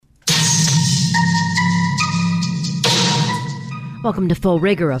Welcome to Full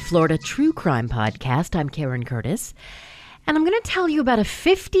Rigor, a Florida true crime podcast. I'm Karen Curtis, and I'm going to tell you about a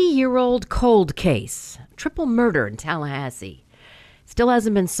 50-year-old cold case, triple murder in Tallahassee. Still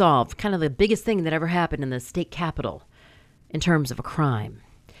hasn't been solved, kind of the biggest thing that ever happened in the state capital in terms of a crime.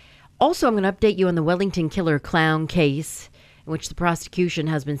 Also, I'm going to update you on the Wellington killer clown case, in which the prosecution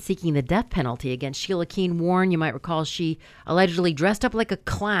has been seeking the death penalty against Sheila Keene Warren. You might recall she allegedly dressed up like a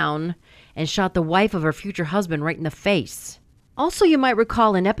clown and shot the wife of her future husband right in the face. Also, you might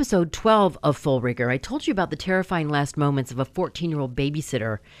recall in episode 12 of Full Rigor, I told you about the terrifying last moments of a 14-year-old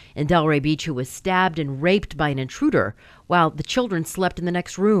babysitter in Delray Beach who was stabbed and raped by an intruder while the children slept in the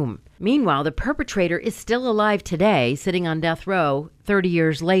next room. Meanwhile, the perpetrator is still alive today, sitting on death row 30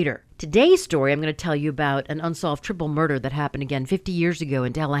 years later. Today's story, I'm going to tell you about an unsolved triple murder that happened again 50 years ago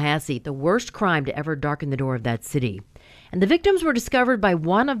in Tallahassee, the worst crime to ever darken the door of that city. And the victims were discovered by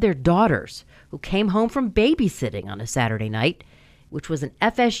one of their daughters, who came home from babysitting on a Saturday night, which was an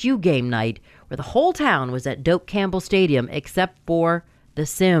FSU game night where the whole town was at Doak Campbell Stadium except for the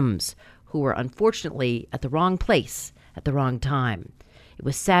Sims, who were unfortunately at the wrong place at the wrong time. It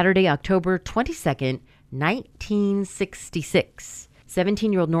was Saturday, October 22nd, 1966.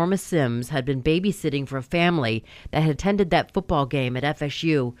 17-year-old Norma Sims had been babysitting for a family that had attended that football game at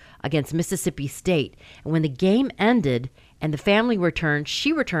FSU against Mississippi State. And when the game ended and the family returned,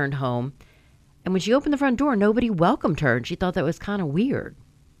 she returned home. And when she opened the front door, nobody welcomed her, and she thought that was kind of weird.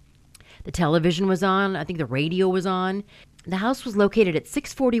 The television was on. I think the radio was on. The house was located at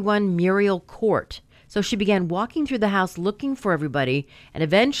 641 Muriel Court. So she began walking through the house looking for everybody, and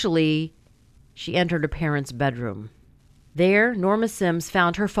eventually she entered her parents' bedroom. There, Norma Sims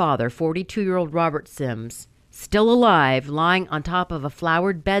found her father, 42-year-old Robert Sims, still alive, lying on top of a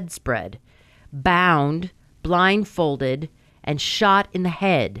flowered bedspread, bound, blindfolded, and shot in the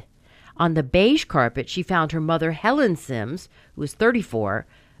head. On the beige carpet, she found her mother, Helen Sims, who was 34,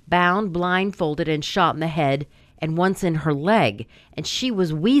 bound, blindfolded, and shot in the head, and once in her leg, and she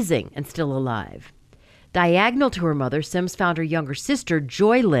was wheezing and still alive. Diagonal to her mother, Sims found her younger sister,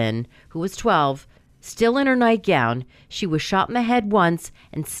 Joy Lynn, who was 12, still in her nightgown. She was shot in the head once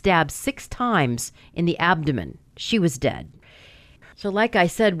and stabbed 6 times in the abdomen. She was dead. So like I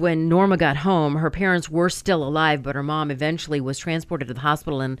said, when Norma got home, her parents were still alive, but her mom eventually was transported to the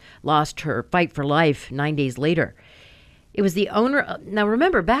hospital and lost her fight for life 9 days later. It was the owner. Now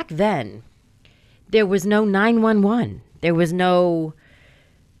remember, back then, there was no 911. There was no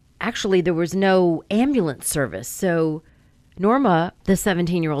ambulance service. So Norma, the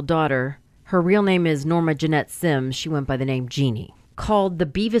 17-year-old daughter, her real name is Norma Jeanette Sims. She went by the name Jeannie. Called the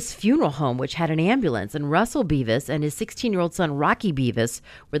Beavis Funeral Home, which had an ambulance, and Russell Beavis and his 16-year-old son Rocky Beavis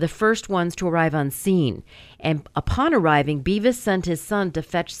were the first ones to arrive on scene. And upon arriving, Beavis sent his son to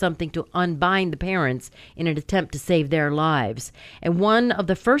fetch something to unbind the parents in an attempt to save their lives. And one of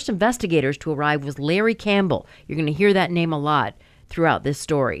the first investigators to arrive was Larry Campbell. You're going to hear that name a lot throughout this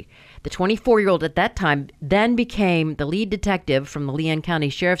story. The 24-year-old at that time then became the lead detective from the Leon County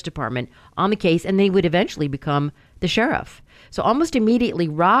Sheriff's Department on the case, and they would eventually become the sheriff. So almost immediately,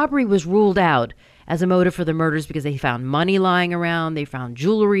 robbery was ruled out as a motive for the murders because they found money lying around, they found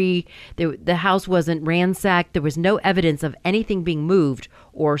jewelry, the house wasn't ransacked, there was no evidence of anything being moved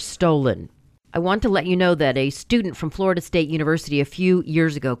or stolen. I want to let you know that a student from Florida State University a few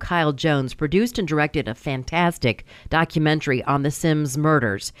years ago, Kyle Jones, produced and directed a fantastic documentary on the Sims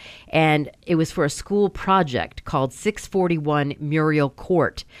murders. And it was for a school project called 641 Muriel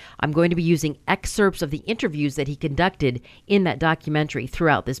Court. I'm going to be using excerpts of the interviews that he conducted in that documentary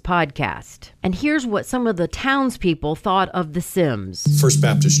throughout this podcast. And here's what some of the townspeople thought of the Sims. First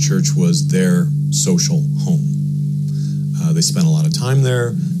Baptist Church was their social home. They spent a lot of time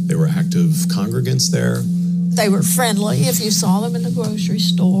there. They were active congregants there. They were friendly if you saw them in the grocery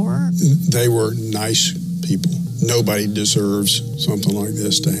store. They were nice people. Nobody deserves something like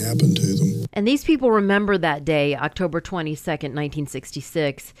this to happen to them. And these people remember that day, October 22nd,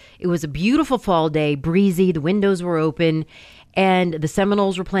 1966. It was a beautiful fall day, breezy, the windows were open, and the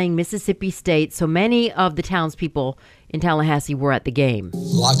Seminoles were playing Mississippi State. So many of the townspeople in Tallahassee were at the game.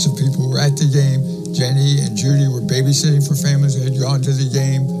 Lots of people were at the game. Jenny and Judy were babysitting for families that had gone to the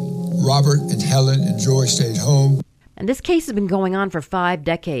game. Robert and Helen and Joy stayed home. And this case has been going on for 5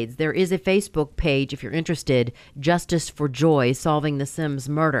 decades. There is a Facebook page, if you're interested, Justice for Joy, Solving the Sims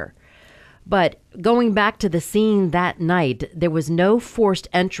Murder. But going back to the scene that night, there was no forced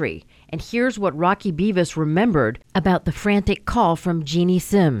entry. And here's what Rocky Beavis remembered about the frantic call from Jeannie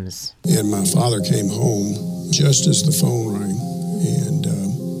Sims. And my father came home just as the phone rang, and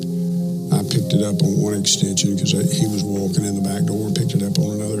I picked it up on one extension because he was walking in the back door and picked it up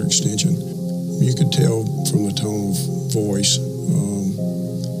on another extension. You could tell from the tone of voice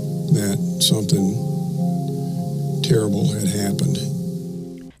that something terrible had happened.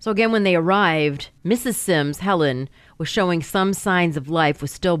 So again, when they arrived, Mrs. Sims, Helen, was showing some signs of life,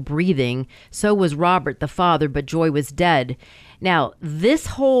 was still breathing. So was Robert, the father, but Joy was dead. Now, this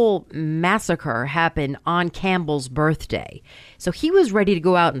whole massacre happened on Campbell's birthday. So he was ready to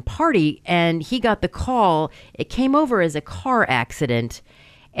go out and party, and he got the call. It came over as a car accident.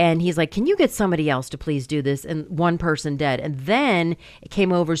 And he's like, can you get somebody else to please do this? And one person dead. And then it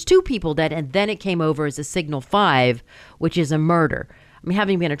came over as 2 people dead. And then it came over as a Signal 5, which is a murder. I mean,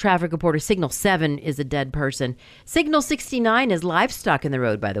 having been a traffic reporter, Signal 7 is a dead person. Signal 69 is livestock in the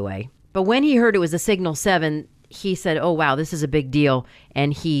road, by the way. But when he heard it was a Signal 7, he said, oh, wow, this is a big deal.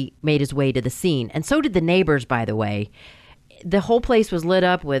 And he made his way to the scene. And so did the neighbors, by the way. The whole place was lit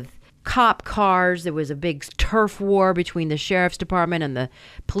up with cop cars. There was a big turf war between the sheriff's department and the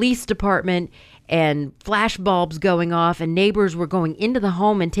police department, and flash bulbs going off, and neighbors were going into the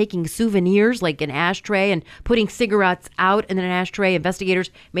home and taking souvenirs like an ashtray and putting cigarettes out in an ashtray.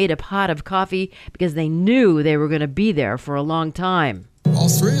 Investigators made a pot of coffee because they knew they were going to be there for a long time. All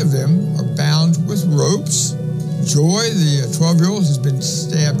 3 of them are bound with ropes. Joy, the 12-year-old, has been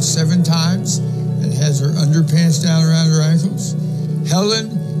stabbed 7 times and has her underpants down around her ankles.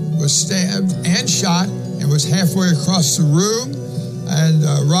 Helen was stabbed and shot and was halfway across the room. And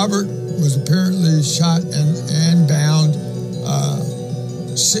Robert was apparently shot and bound,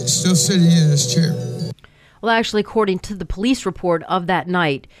 still sitting in his chair. Well, actually, according to the police report of that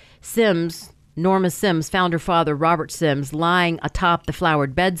night, Norma Sims found her father, Robert Sims, lying atop the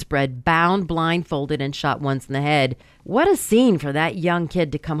flowered bedspread, bound, blindfolded, and shot once in the head. What a scene for that young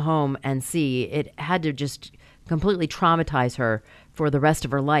kid to come home and see. It had to just completely traumatize her for the rest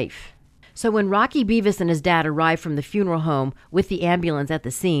of her life. So when Rocky Beavis and his dad arrived from the funeral home with the ambulance at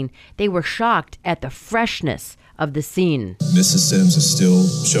the scene, they were shocked at the freshness of the scene. Mrs. Sims is still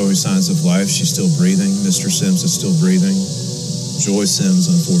showing signs of life. She's still breathing. Mr. Sims is still breathing. Joy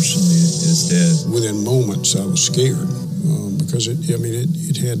Sims, unfortunately, is dead. Within moments, I was scared because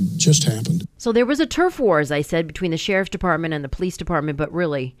it had just happened. So there was a turf war, as I said, between the sheriff's department and the police department, but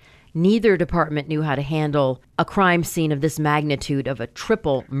really, neither department knew how to handle a crime scene of this magnitude of a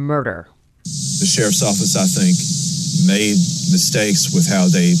triple murder. The sheriff's office, I think, made mistakes with how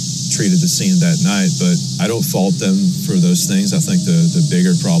they treated the scene that night, but I don't fault them for those things. I think the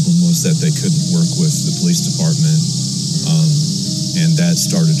bigger problem was that they couldn't work with the police department, and that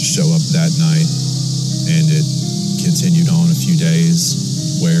started to show up that night, and it continued on a few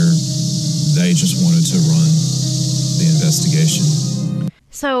days where they just wanted to run the investigation.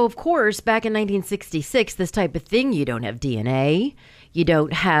 So, of course, back in 1966, this type of thing, you don't have DNA, you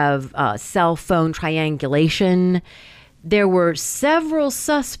don't have cell phone triangulation. There were several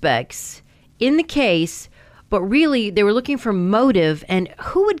suspects in the case, but really they were looking for motive and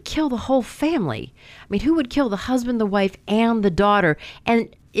who would kill the whole family. I mean, who would kill the husband, the wife, and the daughter?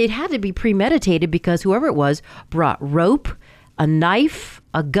 And it had to be premeditated because whoever it was brought rope, a knife,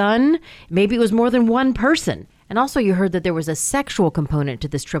 a gun. Maybe it was more than one person. And also you heard that there was a sexual component to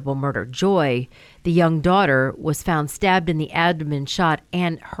this triple murder. Joy, the young daughter, was found stabbed in the abdomen, shot,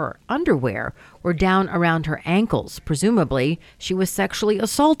 and her underwear were down around her ankles. Presumably, she was sexually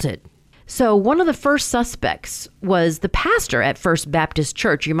assaulted. So one of the first suspects was the pastor at First Baptist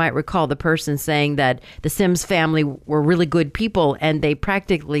Church. You might recall the person saying that the Sims family were really good people and they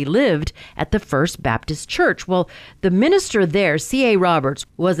practically lived at the First Baptist Church. Well, the minister there, C.A. Roberts,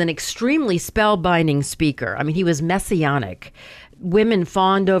 was an extremely spellbinding speaker. I mean, he was messianic. Women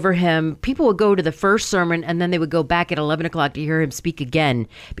fawned over him. People would go to the first sermon and then they would go back at 11 o'clock to hear him speak again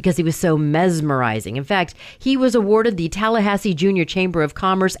because he was so mesmerizing. In fact, he was awarded the Tallahassee Junior Chamber of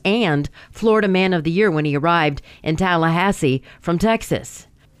Commerce and Florida Man of the Year when he arrived in Tallahassee from Texas.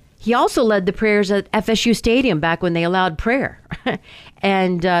 He also led the prayers at FSU Stadium back when they allowed prayer.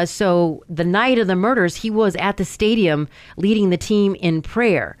 And so the night of the murders, he was at the stadium leading the team in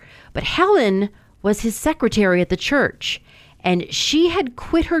prayer. But Helen was his secretary at the church. And she had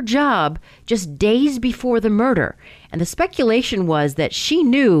quit her job just days before the murder. And the speculation was that she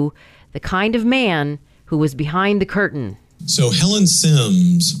knew the kind of man who was behind the curtain. So Helen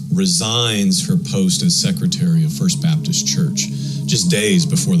Sims resigns her post as secretary of First Baptist Church just days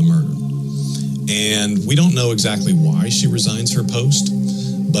before the murder. And we don't know exactly why she resigns her post,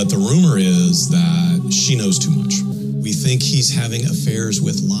 but the rumor is that she knows too much. We think he's having affairs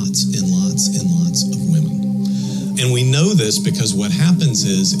with lots and lots and lots of women. And we know this because what happens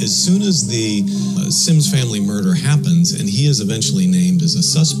is, as soon as the Sims family murder happens and he is eventually named as a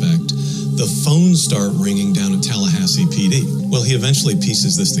suspect, the phones start ringing down at Tallahassee PD. Well, he eventually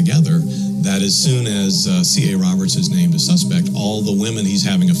pieces this together that as soon as C.A. Roberts is named a suspect, all the women he's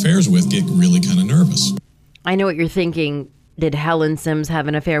having affairs with get really kind of nervous. I know what you're thinking. Did Helen Sims have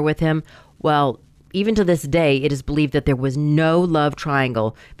an affair with him? Well, even to this day, it is believed that there was no love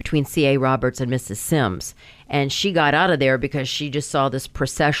triangle between C.A. Roberts and Mrs. Sims. And she got out of there because she just saw this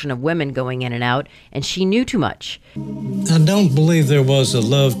procession of women going in and out, and she knew too much. I don't believe there was a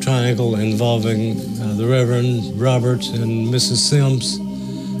love triangle involving the Reverend Roberts and Mrs. Sims.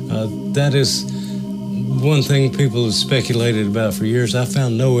 That is one thing people have speculated about for years. I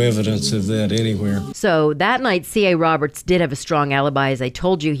found no evidence of that anywhere. So that night, C.A. Roberts did have a strong alibi. As I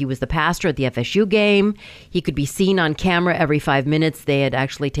told you, he was the pastor at the FSU game. He could be seen on camera every 5 minutes. They had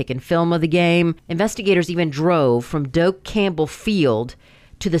actually taken film of the game. Investigators even drove from Doak Campbell Field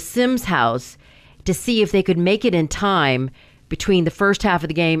to the Sims house to see if they could make it in time between the first half of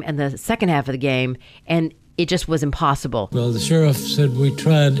the game and the second half of the game, and it just was impossible. Well, the sheriff said we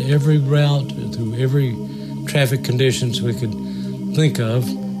tried every route through every traffic conditions we could think of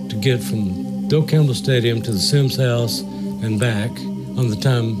to get from Doak Campbell Stadium to the Sims house and back on the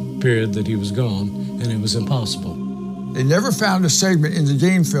time period that he was gone, and it was impossible. They never found a segment in the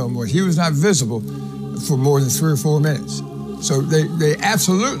game film where he was not visible for more than 3 or 4 minutes. So they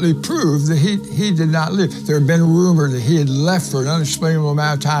absolutely proved that he did not live. There had been a rumor that he had left for an unexplainable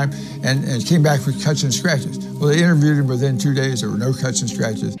amount of time and came back with cuts and scratches. Well, they interviewed him within 2 days. There were no cuts and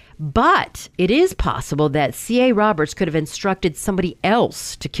scratches. But it is possible that C.A. Roberts could have instructed somebody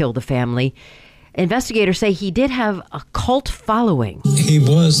else to kill the family. Investigators say he did have a cult following. He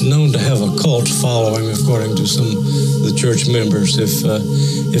was known to have a cult following, according to some of the church members.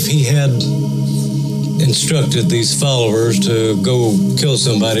 If he had instructed these followers to go kill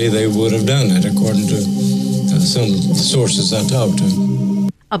somebody, they would have done it, according to some of the sources I talked to.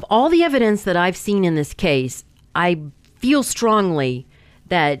 Of all the evidence that I've seen in this case, I feel strongly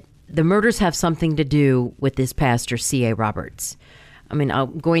that the murders have something to do with this pastor, C.A. Roberts. I mean,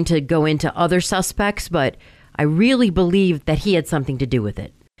 I'm going to go into other suspects, but I really believe that he had something to do with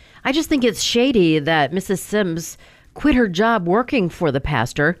it. I just think it's shady that Mrs. Sims quit her job working for the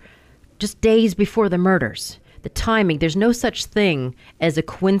pastor just days before the murders. The timing, there's no such thing as a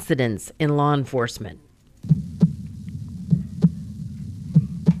coincidence in law enforcement.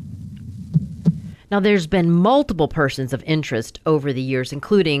 Now, there's been multiple persons of interest over the years,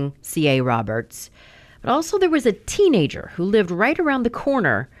 including C.A. Roberts. But also there was a teenager who lived right around the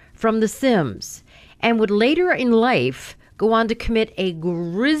corner from the Sims and would later in life go on to commit a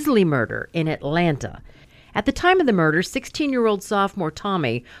grisly murder in Atlanta. At the time of the murder, 16-year-old sophomore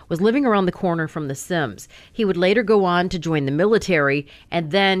Tommy was living around the corner from the Sims. He would later go on to join the military,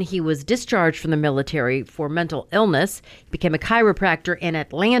 and then he was discharged from the military for mental illness. He became a chiropractor in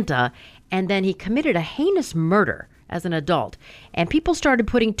Atlanta, and then he committed a heinous murder as an adult. And people started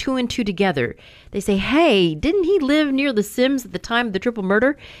putting 2 and 2 together. They say, hey, didn't he live near the Sims at the time of the triple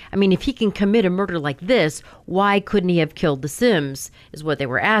murder? I mean, if he can commit a murder like this, why couldn't he have killed the Sims, is what they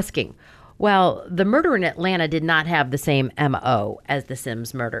were asking. Well, the murder in Atlanta did not have the same M.O. as the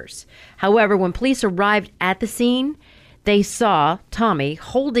Sims murders. However, when police arrived at the scene, they saw Tommy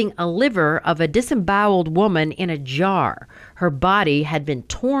holding a liver of a disemboweled woman in a jar. Her body had been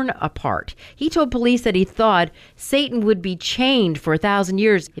torn apart. He told police that he thought Satan would be chained for 1,000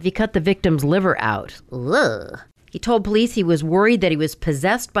 years if he cut the victim's liver out. Ugh. He told police he was worried that he was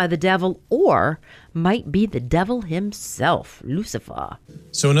possessed by the devil or might be the devil himself, Lucifer.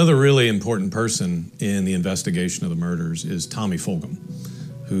 So another really important person in the investigation of the murders is Tommy Fulgham,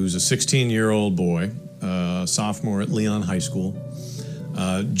 who's a 16-year-old boy, sophomore at Leon High School.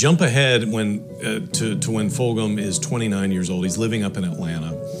 Jump ahead to when Fulgham is 29 years old. He's living up in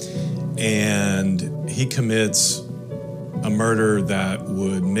Atlanta, and he commits a murder that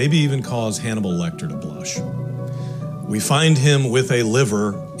would maybe even cause Hannibal Lecter to blush. We find him with a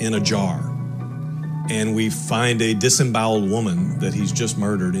liver in a jar, and we find a disemboweled woman that he's just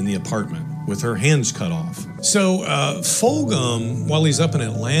murdered in the apartment with her hands cut off. So Fulgham, while he's up in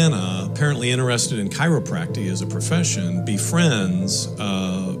Atlanta, apparently interested in chiropractic as a profession, befriends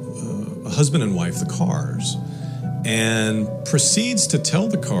a husband and wife, the Carrs, and proceeds to tell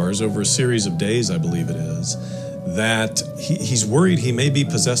the Carrs over a series of days, I believe it is, that he's worried he may be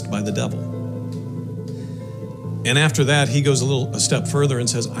possessed by the devil. And after that, he goes a step further and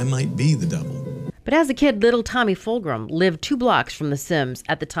says, I might be the devil. But as a kid, little Tommy Fulgham lived 2 blocks from the Sims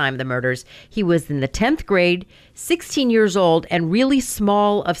at the time of the murders. He was in the 10th grade, 16 years old, and really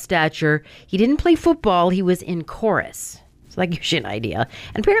small of stature. He didn't play football. He was in chorus. So that gives you an idea.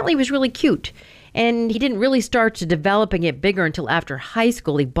 And apparently he was really cute. And he didn't really start to develop and get bigger until after high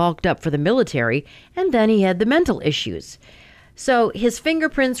school. He bulked up for the military, and then he had the mental issues. So his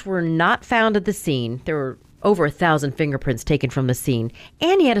fingerprints were not found at the scene. There were over 1,000 fingerprints taken from the scene,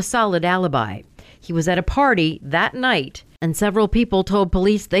 and he had a solid alibi. He was at a party that night, and several people told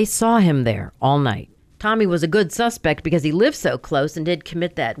police they saw him there all night. Tommy was a good suspect because he lived so close and did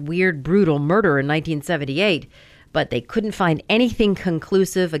commit that weird, brutal murder in 1978, but they couldn't find anything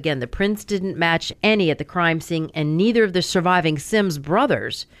conclusive. Again, the prints didn't match any at the crime scene, and neither of the surviving Sims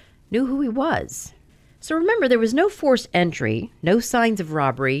brothers knew who he was. So remember, there was no forced entry, no signs of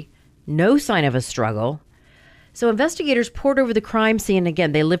robbery, no sign of a struggle. So investigators pored over the crime scene.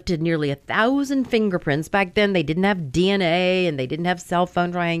 Again, they lifted nearly 1,000 fingerprints. Back then, they didn't have DNA and they didn't have cell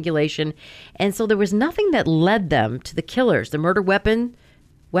phone triangulation. And so there was nothing that led them to the killers. The murder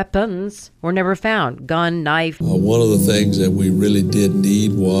weapons were never found. Gun, knife. One of the things that we really did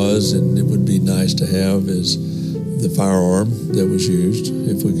need was, and it would be nice to have, is the firearm that was used.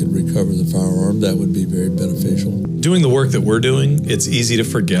 If we could recover the firearm, that would be very beneficial. Doing the work that we're doing, it's easy to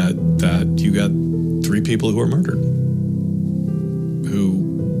forget that you got 3 people who were murdered, who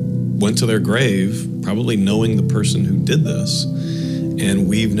went to their grave probably knowing the person who did this, and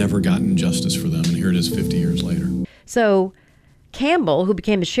we've never gotten justice for them, and here it is 50 years later. So Campbell, who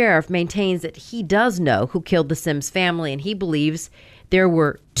became the sheriff, maintains that he does know who killed the Sims family, and he believes there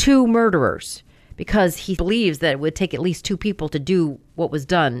were 2 murderers because he believes that it would take at least 2 people to do what was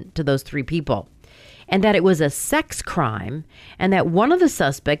done to those 3 people, and that it was a sex crime, and that one of the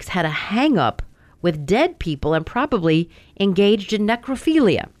suspects had a hang-up with dead people and probably engaged in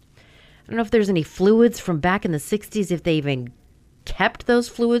necrophilia. I don't know if there's any fluids from back in the 60s, if they even kept those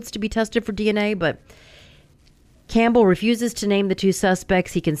fluids to be tested for DNA, but Campbell refuses to name the 2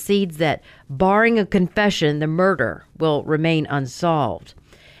 suspects. He concedes that, barring a confession, the murder will remain unsolved.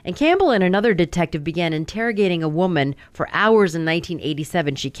 And Campbell and another detective began interrogating a woman for hours in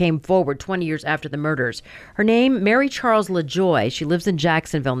 1987. She came forward 20 years after the murders. Her name, Mary Charles LaJoy. She lives in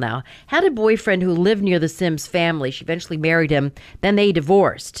Jacksonville now. Had a boyfriend who lived near the Sims family. She eventually married him. Then they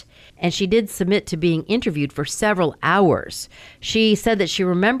divorced. And she did submit to being interviewed for several hours. She said that she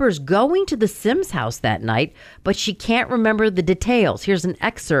remembers going to the Sims house that night, but she can't remember the details. Here's an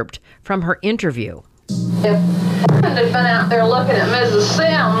excerpt from her interview. If Brandon had been out there looking at Mrs.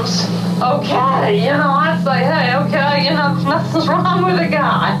 Sims, okay, I'd say, hey, okay, nothing's wrong with the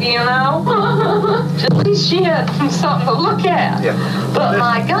guy, At least she had something to look at. Yeah. But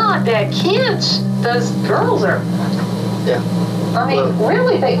my God, they're kids. Those girls are,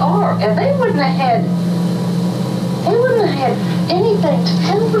 really they are. And they wouldn't have had anything to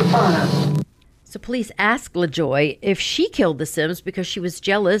tell the fun. So police asked LaJoy if she killed the Sims because she was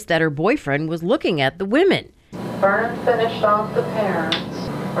jealous that her boyfriend was looking at the women. Vernon finished off the parents.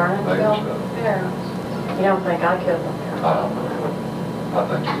 Vernon killed the parents. You don't think I killed the parents? I don't know. I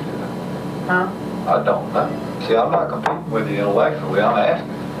think you did. Huh? I don't know. See, I'm not competing with you intellectually. I'm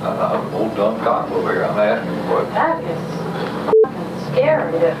asking. I'm an old dumb cock over here. I'm asking you what. That is fucking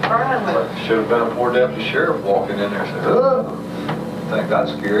scary that Vernon would. Should have been a poor deputy sheriff walking in there and said, oh, I think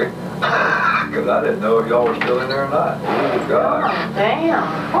that's scary. Because I didn't know if y'all were still in there or not. Oh, God. Oh, damn.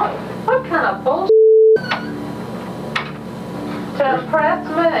 What kind of bullshit? To impress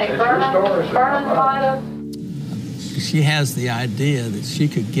me, Vernon might have. She has the idea that she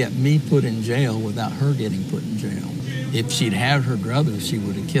could get me put in jail without her getting put in jail. If she'd had her druthers, she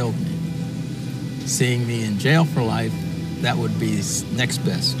would have killed me. Seeing me in jail for life, that would be next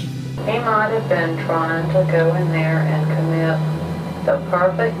best. He might have been trying to go in there and commit the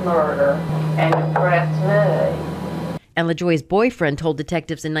perfect murder and impress me. And LaJoy's boyfriend told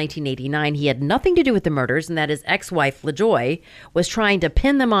detectives in 1989 he had nothing to do with the murders and that his ex-wife, LaJoy, was trying to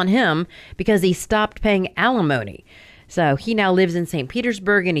pin them on him because he stopped paying alimony. So he now lives in St.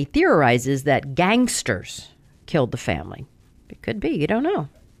 Petersburg, and he theorizes that gangsters killed the family. It could be, you don't know.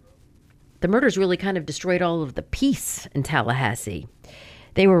 The murders really kind of destroyed all of the peace in Tallahassee.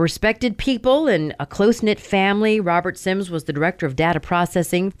 They were respected people and a close-knit family. Robert Sims was the director of data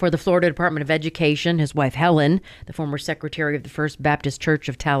processing for the Florida Department of Education. His wife, Helen, the former secretary of the First Baptist Church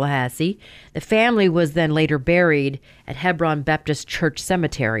of Tallahassee. The family was then later buried at Hebron Baptist Church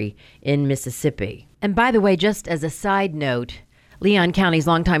Cemetery in Mississippi. And by the way, just as a side note, Leon County's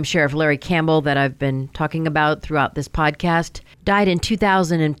longtime sheriff, Larry Campbell, that I've been talking about throughout this podcast, died in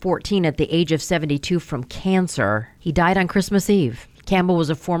 2014 at the age of 72 from cancer. He died on Christmas Eve. Campbell was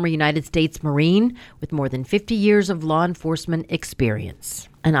a former United States Marine with more than 50 years of law enforcement experience.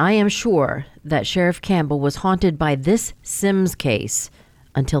 And I am sure that Sheriff Campbell was haunted by this Sims case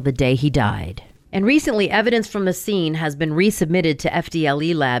until the day he died. And recently, evidence from the scene has been resubmitted to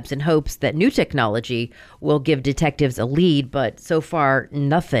FDLE labs in hopes that new technology will give detectives a lead, but so far,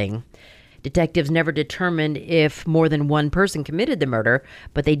 nothing. Detectives never determined if more than one person committed the murder,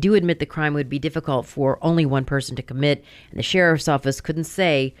 but they do admit the crime would be difficult for only one person to commit, and the sheriff's office couldn't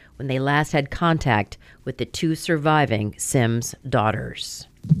say when they last had contact with the two surviving Sims daughters.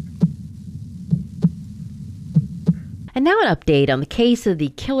 And now an update on the case of the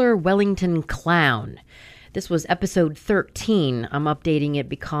Killer Wellington Clown. This was episode 13. I'm updating it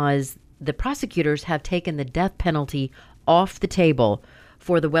because the prosecutors have taken the death penalty off the table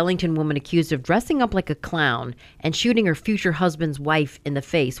for the Wellington woman accused of dressing up like a clown and shooting her future husband's wife in the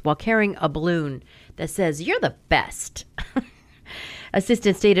face while carrying a balloon that says, "You're the best."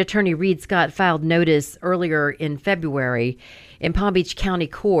 Assistant State Attorney Reed Scott filed notice earlier in February in Palm Beach County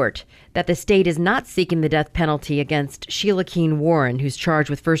Court that the state is not seeking the death penalty against Sheila Keene Warren, who's charged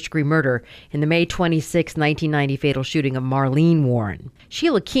with first-degree murder in the May 26, 1990 fatal shooting of Marlene Warren.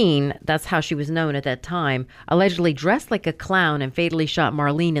 Sheila Keene, that's how she was known at that time, allegedly dressed like a clown and fatally shot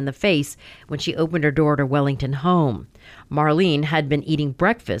Marlene in the face when she opened her door to Wellington home. Marlene had been eating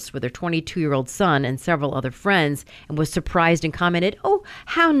breakfast with her 22-year-old son and several other friends and was surprised and commented, "Oh,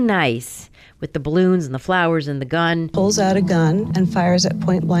 how nice," with the balloons and the flowers and the gun. Pulls out a gun and fires at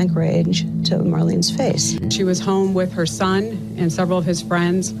point-blank range to Marlene's face. She was home with her son and several of his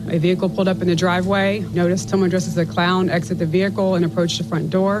friends. A vehicle pulled up in the driveway, noticed someone dressed as a clown exit the vehicle and approach the front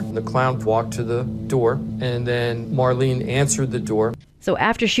door. The clown walked to the door, and then Marlene answered the door. So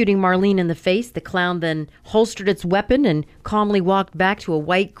after shooting Marlene in the face, the clown then holstered its weapon and calmly walked back to a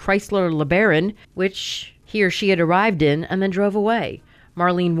white Chrysler LeBaron, which he or she had arrived in, and then drove away.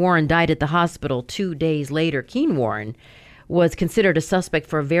 Marlene Warren died at the hospital 2 days later. Keene Warren was considered a suspect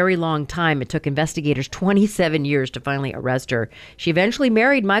for a very long time. It took investigators 27 years to finally arrest her. She eventually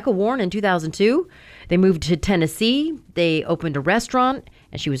married Michael Warren in 2002. They moved to Tennessee. They opened a restaurant,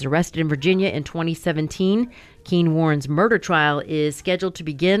 and she was arrested in Virginia in 2017. Keene Warren's murder trial is scheduled to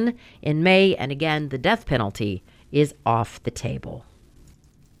begin in May, and again, the death penalty is off the table.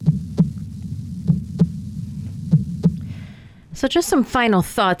 So just some final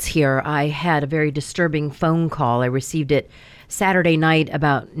thoughts here. I had a very disturbing phone call. I received it Saturday night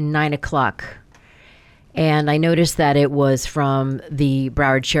about 9 o'clock. And I noticed that it was from the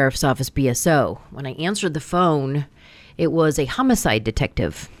Broward Sheriff's Office BSO. When I answered the phone, it was a homicide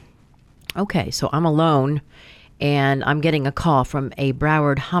detective. Okay, so I'm alone, and I'm getting a call from a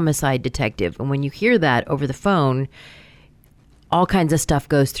Broward homicide detective. And when you hear that over the phone, all kinds of stuff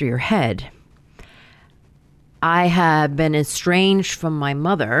goes through your head. I have been estranged from my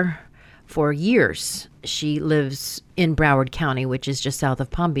mother for years. She lives in Broward County, which is just south of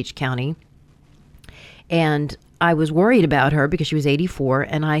Palm Beach County. And I was worried about her because she was 84,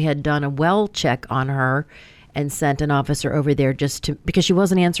 and I had done a well check on her and sent an officer over there because she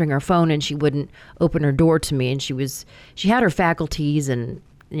wasn't answering her phone and she wouldn't open her door to me. And she had her faculties and,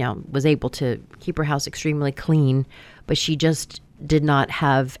 was able to keep her house extremely clean, but she just did not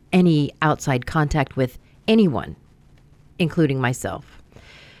have any outside contact with anyone, including myself.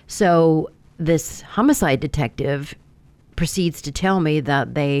 So this homicide detective proceeds to tell me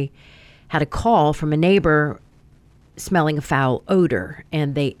that they had a call from a neighbor smelling a foul odor,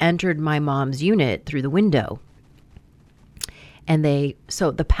 and they entered my mom's unit through the window. And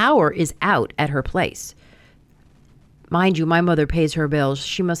so the power is out at her place. Mind you, my mother pays her bills.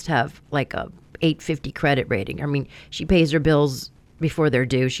 She must have like a 850 credit rating. I mean, she pays her bills before they're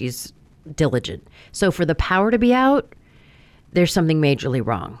due. She's diligent. So for the power to be out, there's something majorly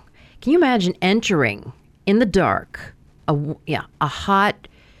wrong. Can you imagine entering in the dark a hot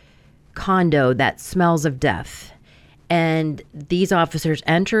condo that smells of death, and these officers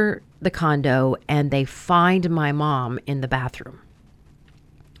enter the condo and they find my mom in the bathroom?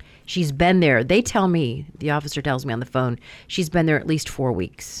 She's been there. They tell me, the officer tells me on the phone, she's been there at least 4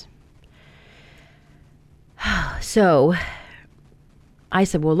 weeks. So I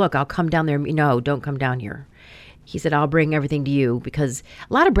said, well, look, I'll come down there. No, don't come down here. He said, I'll bring everything to you, because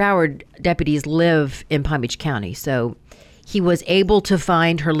a lot of Broward deputies live in Palm Beach County. So he was able to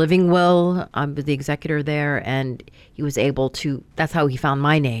find her living will. I'm the executor there, and he was able to, that's how he found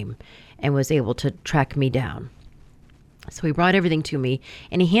my name and was able to track me down. So he brought everything to me,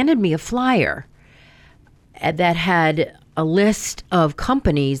 and he handed me a flyer that had a list of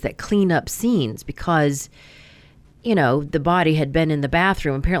companies that clean up scenes because, the body had been in the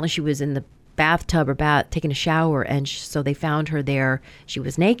bathroom. Apparently she was in the bathtub or taking a shower, and so they found her there. She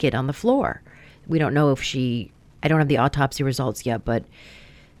was naked on the floor. We don't know if I don't have the autopsy results yet, but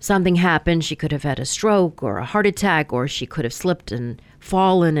something happened. She could have had a stroke or a heart attack, or she could have slipped and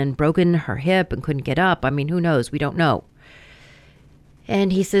fallen and broken her hip and couldn't get up. I mean, who knows? We don't know.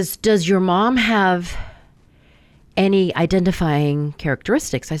 And he says, does your mom have any identifying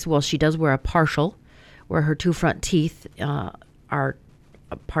characteristics? I said, well, she does wear a partial, where her 2 front teeth are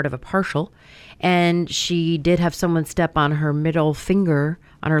a part of a partial. And she did have someone step on her middle finger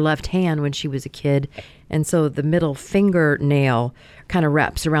on her left hand when she was a kid. And so the middle fingernail kind of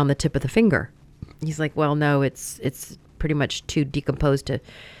wraps around the tip of the finger. He's like, well, no, it's pretty much too decomposed to,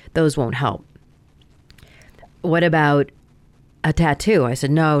 those won't help. What about a tattoo? I said,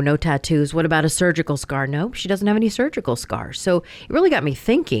 no tattoos. What about a surgical scar? No, she doesn't have any surgical scars. So it really got me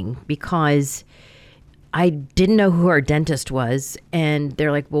thinking, because I didn't know who our dentist was. And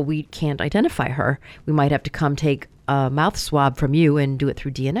they're like, well, we can't identify her. We might have to come take a mouth swab from you and do it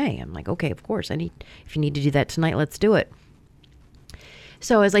through DNA. I'm like, okay, of course. If you need to do that tonight, let's do it.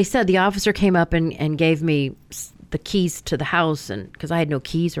 So as I said, the officer came up and gave me the keys to the house, and because I had no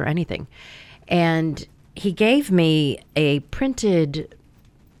keys or anything. And he gave me a printed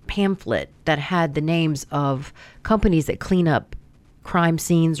pamphlet that had the names of companies that clean up crime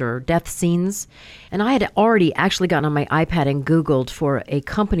scenes or death scenes. And I had already actually gotten on my iPad and Googled for a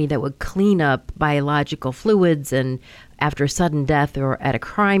company that would clean up biological fluids and after a sudden death or at a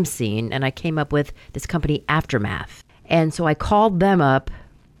crime scene. And I came up with this company, Aftermath. And so I called them up,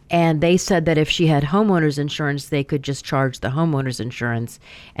 and they said that if she had homeowner's insurance, they could just charge the homeowner's insurance,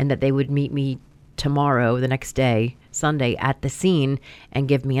 and that they would meet me tomorrow, the next day, Sunday, at the scene and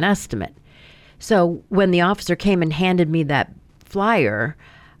give me an estimate. So when the officer came and handed me that flyer,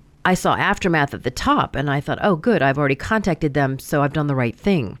 I saw Aftermath at the top, and I thought, oh, good, I've already contacted them, so I've done the right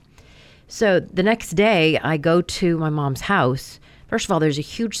thing. So the next day, I go to my mom's house. First of all, there's a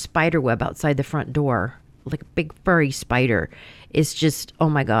huge spider web outside the front door, like a big furry spider. It's just, oh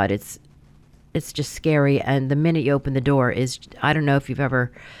my God, it's just scary. And the minute you open the door is, I don't know if you've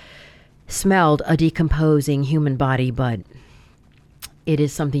ever smelled a decomposing human body, but it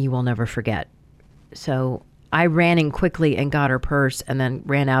is something you will never forget. So I ran in quickly and got her purse, and then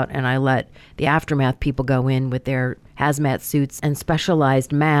ran out, and I let the Aftermath people go in with their hazmat suits and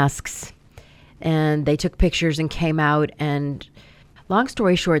specialized masks. And they took pictures and came out, and long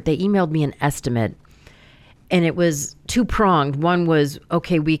story short, they emailed me an estimate, and it was two-pronged. One was,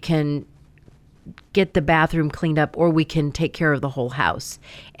 okay, we can get the bathroom cleaned up, or we can take care of the whole house.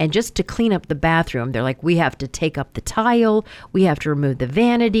 And just to clean up the bathroom, they're like, we have to take up the tile, we have to remove the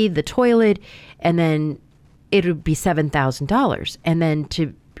vanity, the toilet, and then it would be $7,000. And then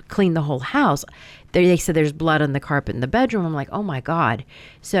to clean the whole house, they said there's blood on the carpet in the bedroom. I'm like, oh my God.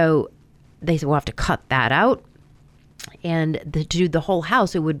 So they said, we'll have to cut that out. And to do the whole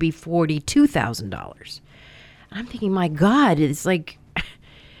house, it would be $42,000. I'm thinking, my God, it's like,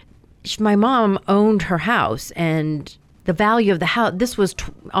 my mom owned her house, and the value of the house, this was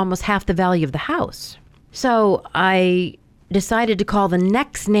almost half the value of the house. So I decided to call the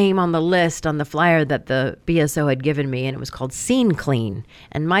next name on the list on the flyer that the BSO had given me, and it was called Scene Clean.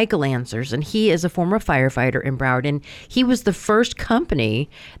 And Michael answers, and he is a former firefighter in Broward, and he was the first company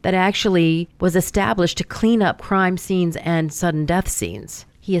that actually was established to clean up crime scenes and sudden death scenes.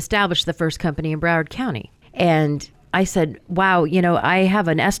 He established the first company in Broward County. And I said, wow, I have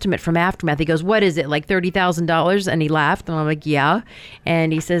an estimate from Aftermath. He goes, what is it, like $30,000? And he laughed, and I'm like, yeah.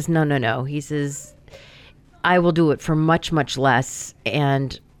 And he says, no. He says, I will do it for much, much less.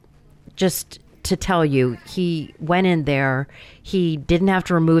 And just to tell you, he went in there. He didn't have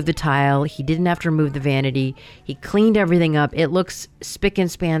to remove the tile. He didn't have to remove the vanity. He cleaned everything up. It looks spick and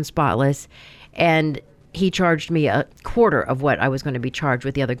span spotless. And he charged me a quarter of what I was going to be charged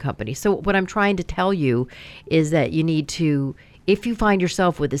with the other company. So what I'm trying to tell you is that you need to, if you find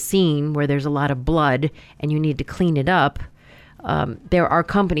yourself with a scene where there's a lot of blood and you need to clean it up, there are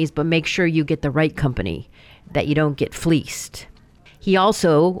companies, but make sure you get the right company, that you don't get fleeced. He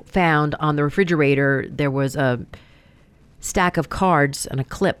also found on the refrigerator, there was a stack of cards and a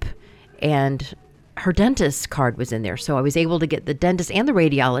clip, and her dentist's card was in there. So I was able to get the dentist and the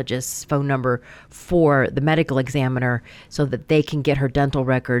radiologist's phone number for the medical examiner so that they can get her dental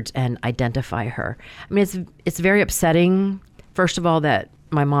records and identify her. I mean, it's very upsetting, first of all, that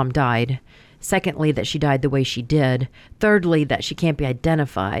my mom died. Secondly, that she died the way she did. Thirdly, that she can't be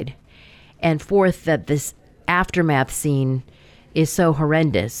identified. And fourth, that this Aftermath scene is so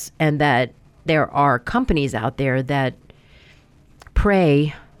horrendous, and that there are companies out there that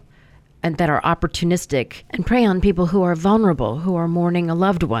prey and that are opportunistic and prey on people who are vulnerable, who are mourning a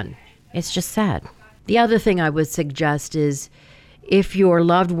loved one. It's just sad. The other thing I would suggest is if your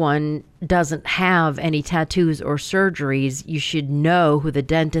loved one doesn't have any tattoos or surgeries, you should know who the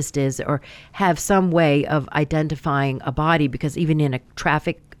dentist is or have some way of identifying a body, because even in a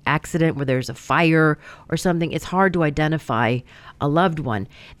traffic accident where there's a fire or something, it's hard to identify a loved one.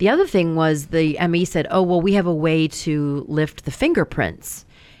 The other thing was the ME said, oh, well, we have a way to lift the fingerprints.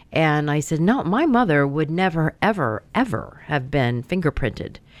 And I said, no, my mother would never, ever, ever have been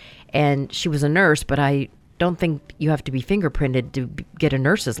fingerprinted. And she was a nurse, but I don't think you have to be fingerprinted to get a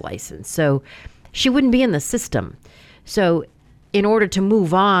nurse's license. So she wouldn't be in the system. So in order to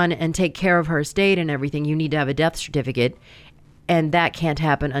move on and take care of her estate and everything, you need to have a death certificate. And that can't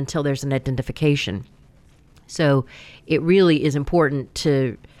happen until there's an identification. So it really is important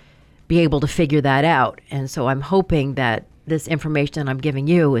to be able to figure that out. And so I'm hoping that this information I'm giving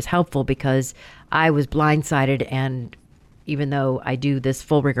you is helpful, because I was blindsided. And even though I do this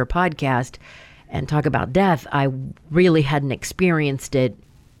Full Rigor podcast and talk about death, I really hadn't experienced it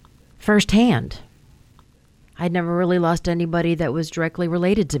firsthand. I'd never really lost anybody that was directly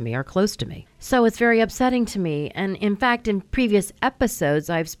related to me or close to me. So it's very upsetting to me. And in fact, in previous episodes,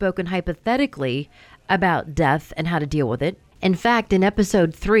 I've spoken hypothetically about death and how to deal with it. In fact, in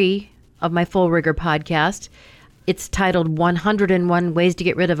episode 3 of my Full Rigor podcast, it's titled 101 Ways to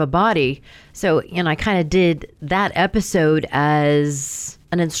Get Rid of a Body. So, I kind of did that episode as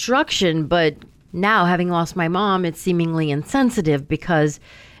an instruction, but now, having lost my mom, it's seemingly insensitive, because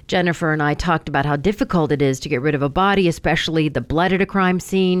Jennifer and I talked about how difficult it is to get rid of a body, especially the blood at a crime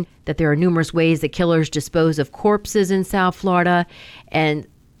scene, that there are numerous ways that killers dispose of corpses in South Florida. And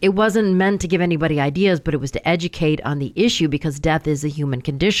it wasn't meant to give anybody ideas, but it was to educate on the issue, because death is a human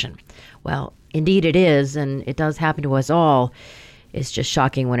condition. Well, indeed it is, and it does happen to us all. It's just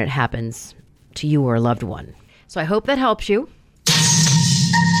shocking when it happens to you or a loved one. So I hope that helps you.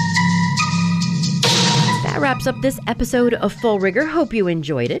 That wraps up this episode of Full Rigor. Hope you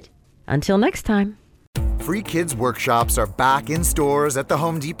enjoyed it. Until next time. Free Kids Workshops are back in stores at the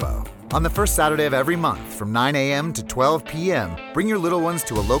Home Depot. On the first Saturday of every month from 9 a.m. to 12 p.m., bring your little ones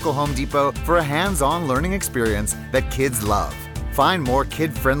to a local Home Depot for a hands-on learning experience that kids love. Find more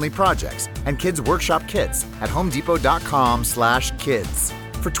kid-friendly projects and kids workshop kits at homedepot.com/kids.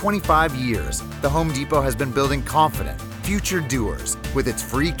 For 25 years, the Home Depot has been building confident, future doers with its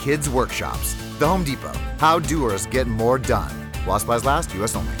free kids workshops. The Home Depot, how doers get more done. While supplies last,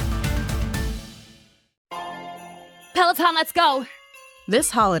 U.S. only. Peloton, let's go. This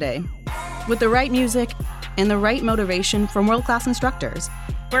holiday, with the right music and the right motivation from world-class instructors,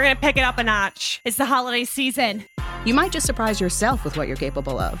 we're going to pick it up a notch. It's the holiday season. You might just surprise yourself with what you're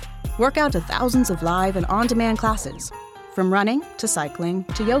capable of. Work out to thousands of live and on-demand classes, from running to cycling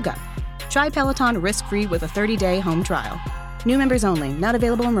to yoga. Try Peloton risk-free with a 30-day home trial. New members only, not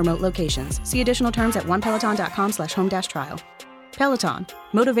available in remote locations. See additional terms at onepeloton.com/home-trial. Peloton,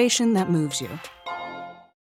 motivation that moves you.